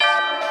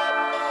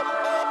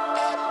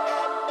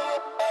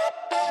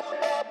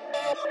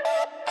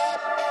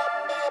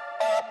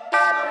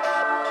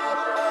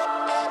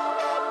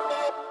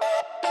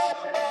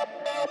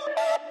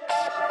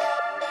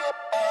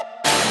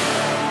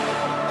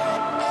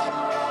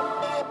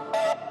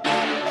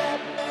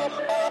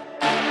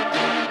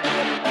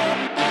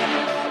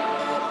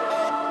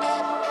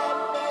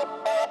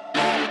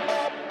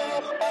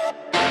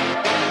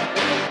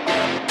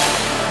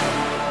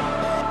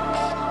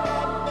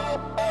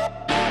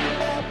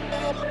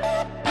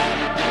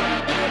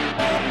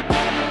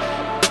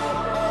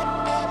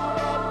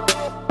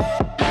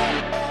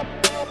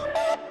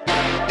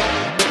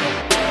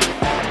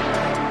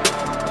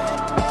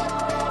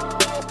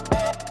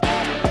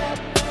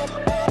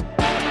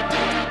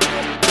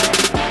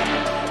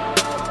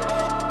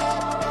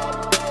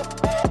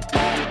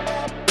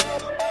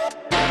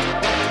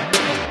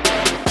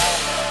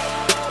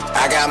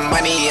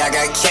money, I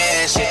got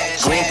cash.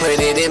 Green put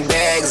it in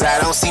bags, I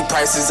don't see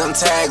prices on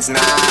tags, nah.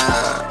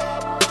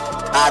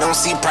 I don't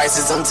see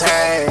prices on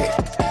tag.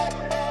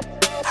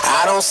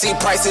 I don't see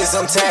prices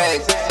on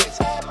tag.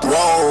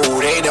 Whoa,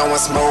 they don't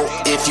want smoke.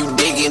 If you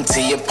dig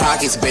into your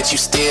pockets, bet you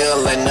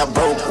still end up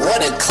broke.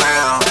 What a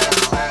clown.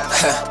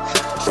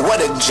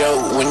 What a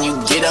joke. When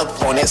you get up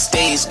on that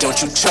stage,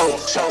 don't you choke.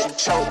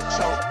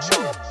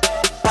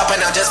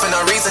 Popping out just for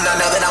no reason, I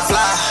know that I'm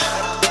fly.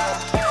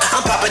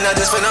 I'm popping out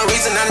just for no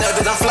reason, I know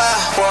that I'm fly.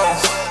 Whoa,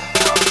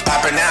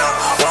 popping out,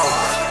 whoa,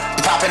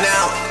 popping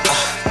out.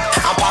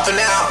 I'm popping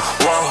out,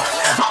 whoa,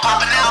 I'm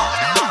popping out.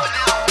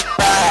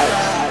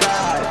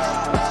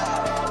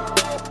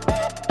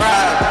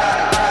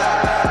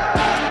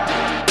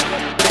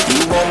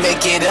 You won't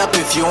make it up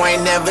if you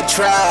ain't never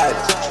tried.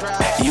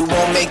 You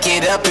won't make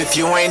it up if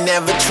you ain't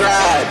never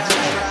tried.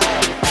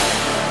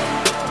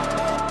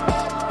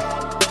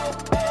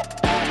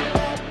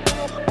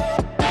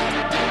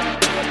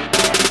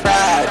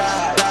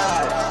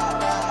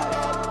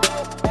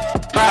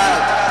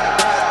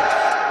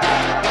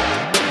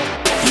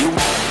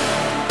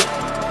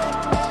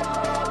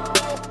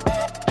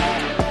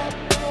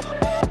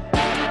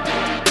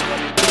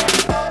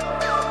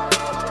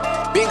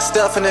 Big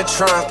stuff in the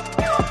trunk.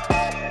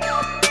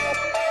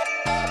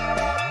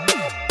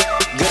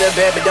 Good or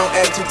bad, but don't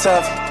act too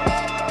tough.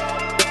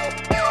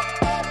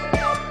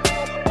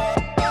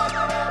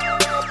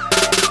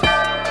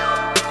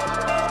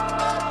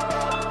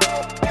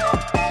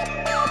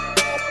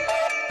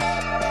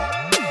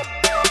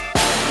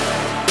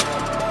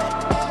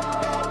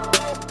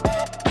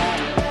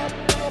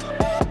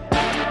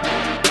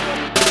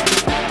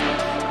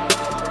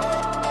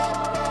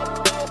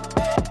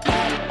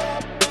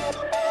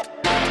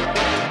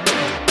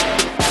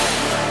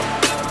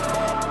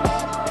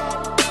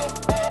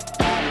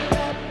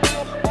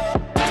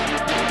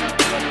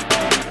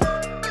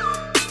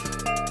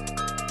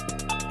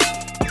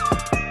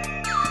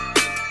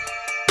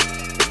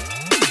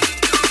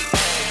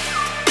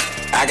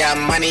 I got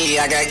money,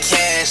 I got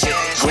cash.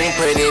 Green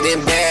put it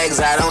in bags,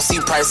 I don't see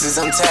prices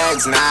on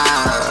tags,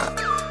 nah.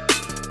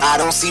 I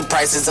don't see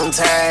prices on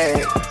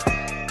tag.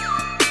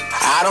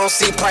 I don't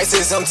see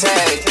prices on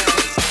tag.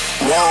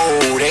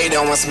 Whoa, they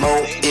don't want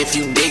smoke. If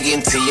you dig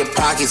into your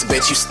pockets,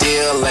 bet you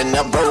still end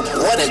up broke.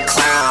 What a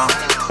clown.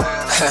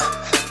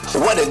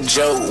 What a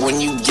joke.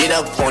 When you get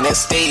up on that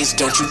stage,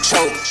 don't you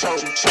choke.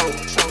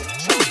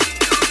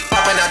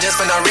 Popping out just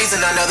for no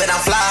reason, I know that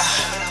I'm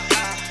fly.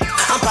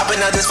 I'm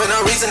popping out just for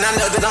no reason, I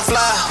know that I'm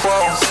fly.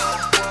 Whoa,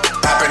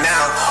 popping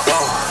out,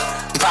 whoa,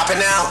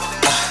 popping out.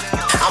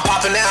 I'm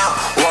popping out,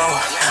 whoa,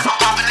 I'm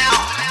popping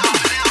out.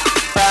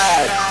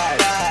 Ride.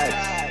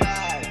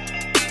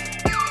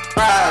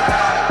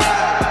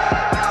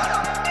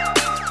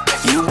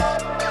 You.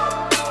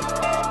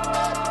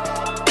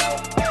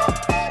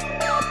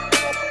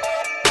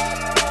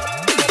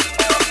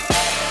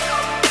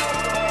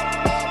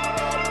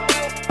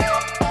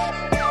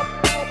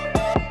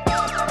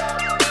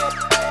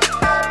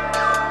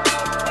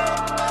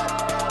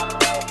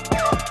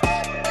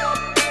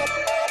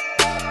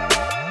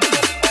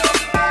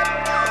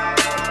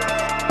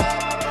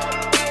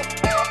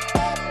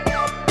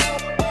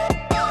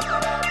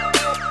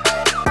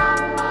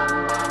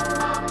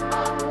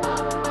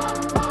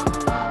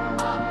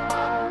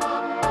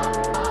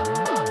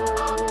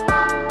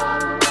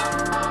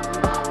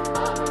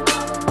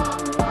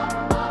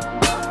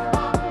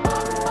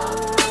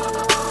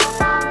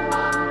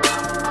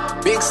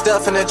 Big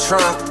stuff in the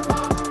trunk.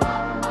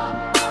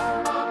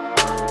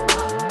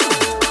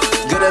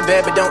 Good or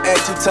bad, but don't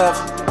act too tough.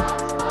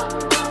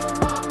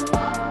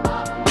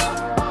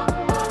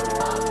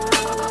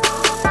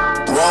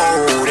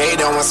 Whoa, they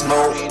don't want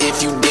smoke.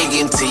 If you dig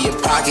into your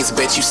pockets,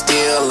 bet you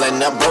still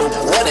end up broke.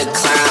 What a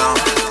clown.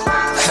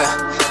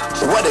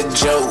 What a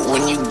joke.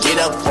 When you get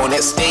up on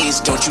that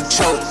stage, don't you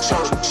choke.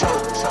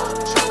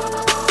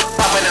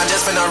 Popping out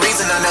just for no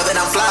reason, I know that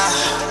I'm fly.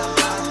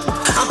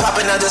 I'm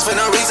popping out just for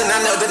no reason, I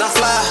know that I'm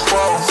fly.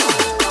 Whoa,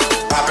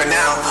 popping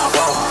out,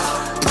 whoa,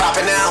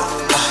 popping out.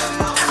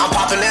 I'm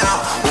popping out,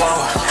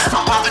 whoa,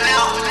 I'm popping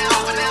out.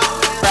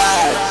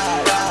 Ride.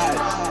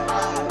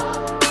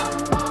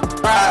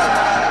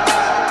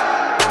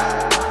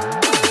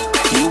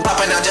 You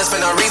popping out just for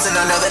no reason,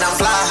 I know that I'm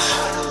fly.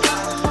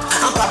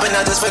 I'm popping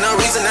out just for no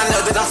reason, I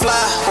know that I'm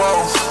fly.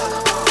 Whoa,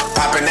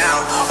 popping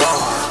out, whoa,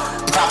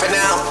 popping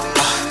out.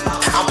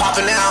 I'm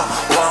popping out,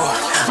 whoa,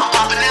 I'm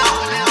popping out.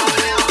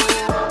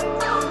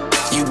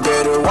 You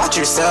better watch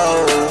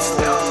yourself.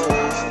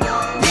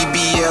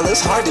 BBL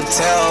is hard to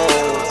tell.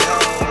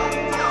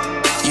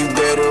 You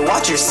better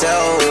watch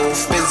yourself.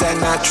 Is that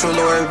natural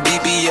or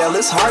BBL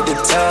is hard to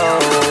tell.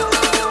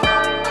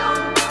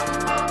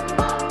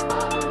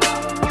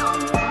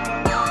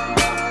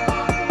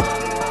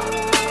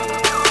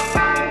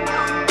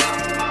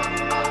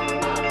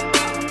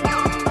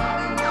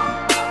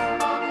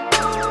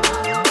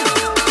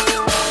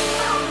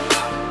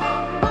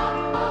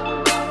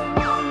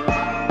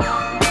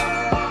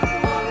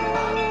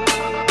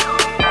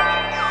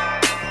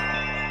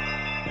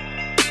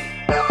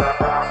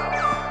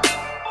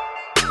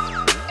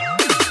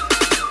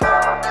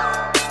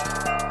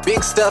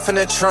 stuff in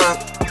the trunk.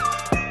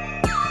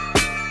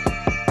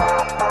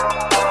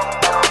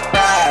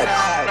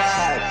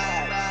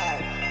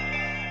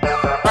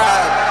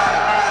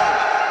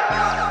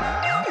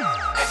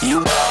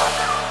 You